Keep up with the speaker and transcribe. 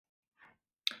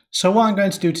So what I'm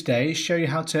going to do today is show you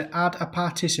how to add a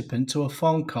participant to a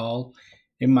phone call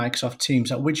in Microsoft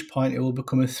Teams, at which point it will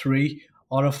become a 3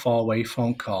 or a 4-way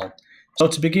phone call. So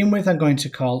to begin with, I'm going to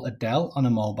call Adele on a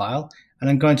mobile, and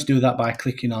I'm going to do that by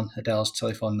clicking on Adele's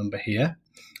telephone number here.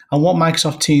 And what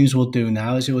Microsoft Teams will do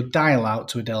now is it will dial out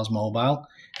to Adele's mobile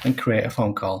and create a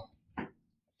phone call.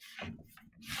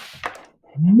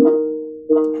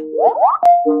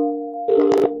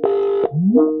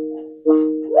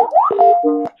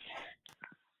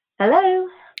 Hello.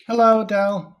 Hello,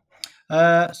 Adele.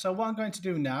 So what I'm going to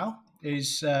do now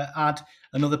is add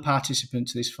another participant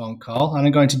to this phone call, and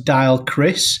I'm going to dial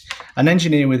Chris, an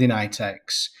engineer within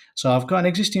iTex. So I've got an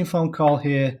existing phone call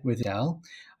here with Adele,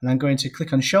 and I'm going to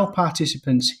click on Show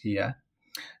Participants here.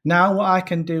 Now what I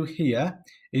can do here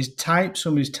is type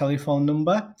somebody's telephone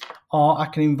number, or I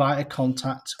can invite a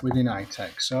contact within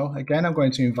iTex. So again, I'm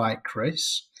going to invite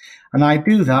Chris, and I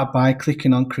do that by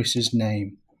clicking on Chris's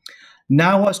name.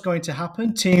 Now what's going to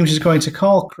happen? Teams is going to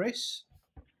call Chris.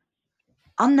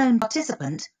 Unknown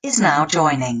participant is now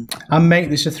joining. And make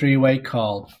this a 3-way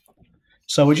call.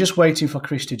 So we're just waiting for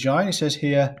Chris to join. It says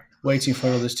here, waiting for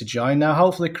others to join. Now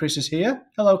hopefully Chris is here.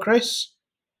 Hello, Chris.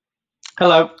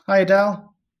 Hello. Hi,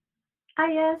 Adele.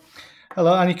 Hiya.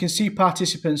 Hello, and you can see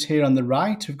participants here on the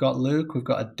right. We've got Luke, we've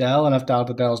got Adele, and I've dialed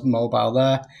Adele's mobile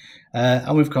there.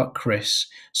 And we've got Chris.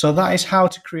 So that is how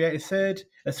to create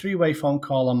a 3-way phone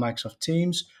call on Microsoft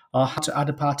Teams, or how to add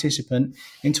a participant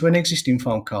into an existing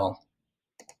phone call.